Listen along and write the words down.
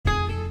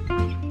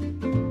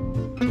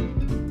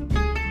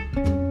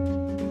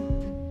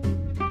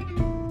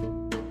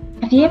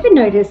Have you ever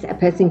noticed a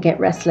person get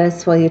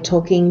restless while you're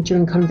talking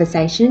during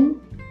conversation?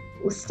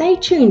 Well, stay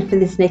tuned for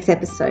this next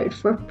episode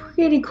for a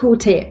pretty cool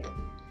tip.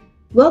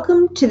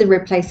 Welcome to the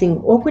Replacing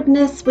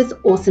Awkwardness with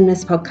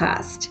Awesomeness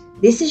podcast.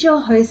 This is your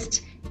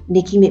host,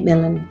 Nikki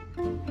McMillan.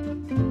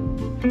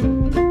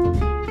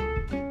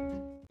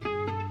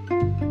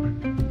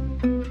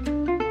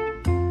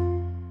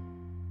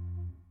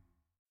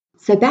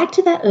 So back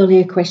to that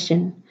earlier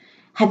question.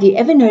 Have you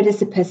ever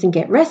noticed a person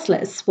get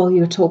restless while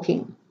you're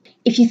talking?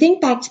 If you think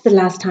back to the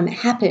last time it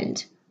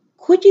happened,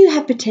 could you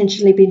have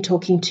potentially been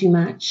talking too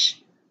much?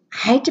 I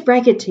hate to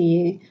break it to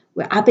you,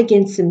 we're up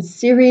against some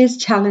serious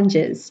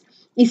challenges.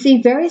 You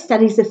see, various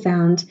studies have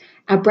found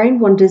our brain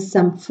wanders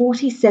some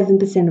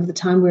 47% of the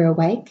time we're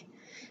awake.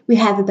 We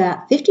have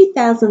about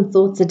 50,000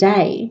 thoughts a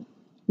day,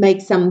 make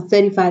some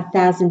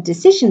 35,000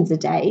 decisions a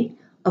day,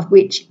 of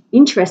which,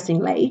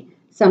 interestingly,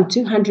 some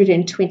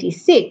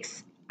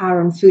 226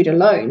 are on food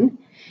alone.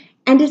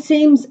 And it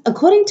seems,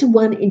 according to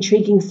one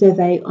intriguing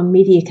survey on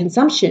media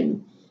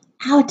consumption,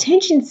 our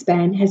attention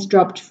span has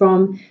dropped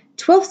from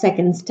 12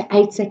 seconds to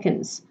 8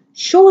 seconds,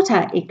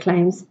 shorter, it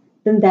claims,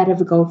 than that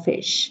of a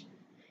goldfish.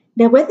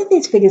 Now, whether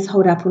these figures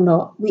hold up or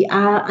not, we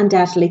are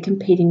undoubtedly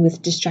competing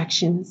with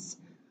distractions.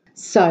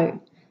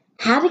 So,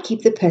 how to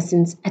keep the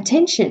person's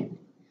attention?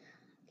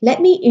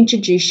 Let me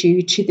introduce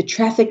you to the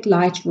traffic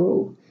light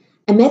rule,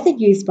 a method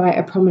used by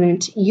a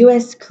prominent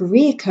US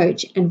career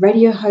coach and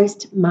radio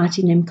host,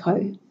 Marty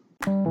Nemko.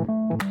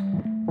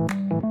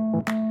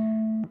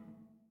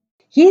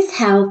 Here's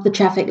how the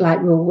traffic light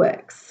rule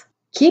works.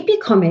 Keep your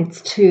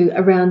comments to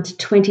around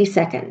 20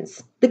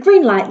 seconds, the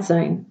green light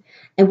zone,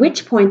 at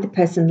which point the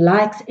person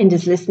likes and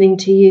is listening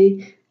to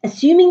you,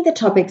 assuming the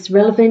topic's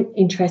relevant,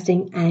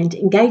 interesting, and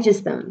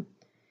engages them.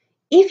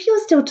 If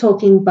you're still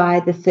talking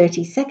by the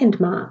 30-second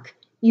mark,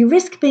 you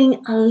risk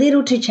being a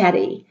little too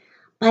chatty.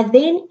 By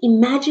then,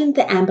 imagine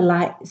the amber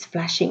light is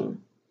flashing.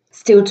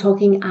 Still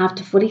talking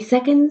after 40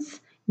 seconds?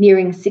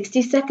 Nearing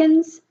 60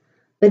 seconds,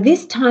 but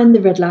this time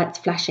the red light's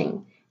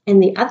flashing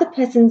and the other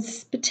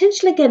person's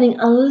potentially getting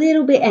a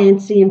little bit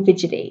antsy and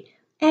fidgety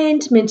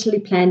and mentally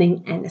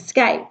planning an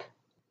escape.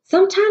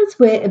 Sometimes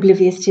we're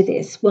oblivious to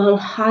this while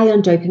high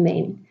on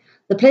dopamine,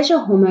 the pleasure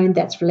hormone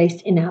that's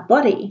released in our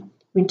body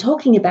when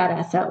talking about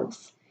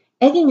ourselves,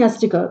 egging us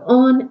to go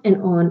on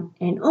and on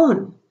and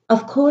on.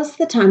 Of course,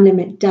 the time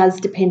limit does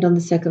depend on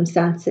the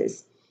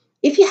circumstances.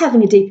 If you're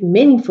having a deep and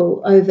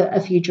meaningful over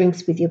a few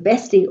drinks with your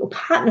bestie or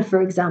partner,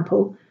 for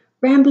example,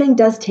 rambling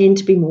does tend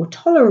to be more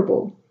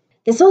tolerable.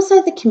 There's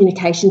also the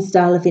communication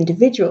style of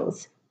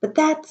individuals, but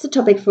that's a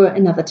topic for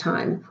another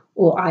time,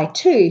 or I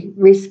too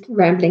risk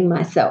rambling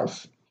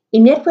myself.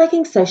 In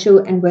networking, social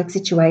and work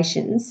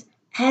situations,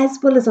 as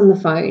well as on the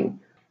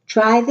phone,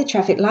 try the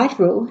traffic light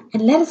rule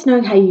and let us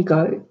know how you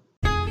go.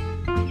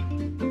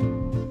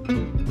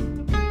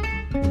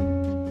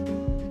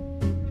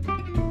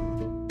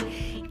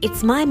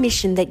 It's my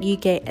mission that you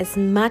get as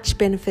much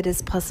benefit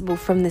as possible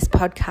from this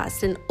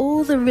podcast and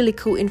all the really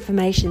cool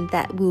information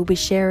that we'll be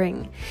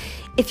sharing.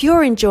 If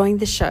you're enjoying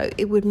the show,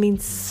 it would mean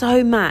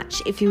so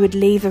much if you would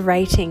leave a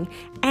rating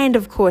and,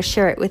 of course,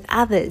 share it with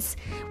others,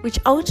 which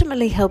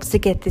ultimately helps to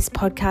get this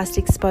podcast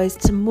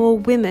exposed to more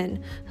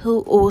women who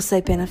will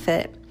also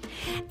benefit.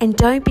 And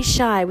don't be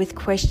shy with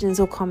questions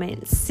or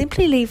comments.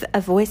 Simply leave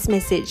a voice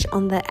message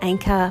on the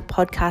Anchor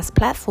podcast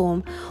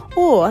platform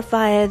or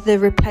via the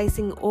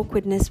Replacing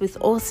Awkwardness with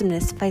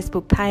Awesomeness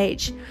Facebook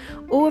page.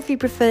 Or if you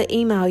prefer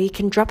email, you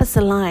can drop us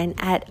a line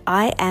at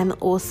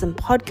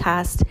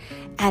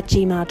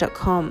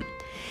iamawesomepodcast@gmail.com.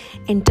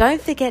 And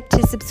don't forget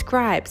to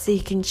subscribe so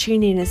you can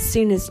tune in as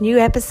soon as new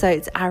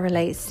episodes are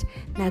released.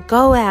 Now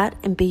go out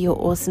and be your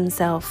awesome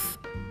self.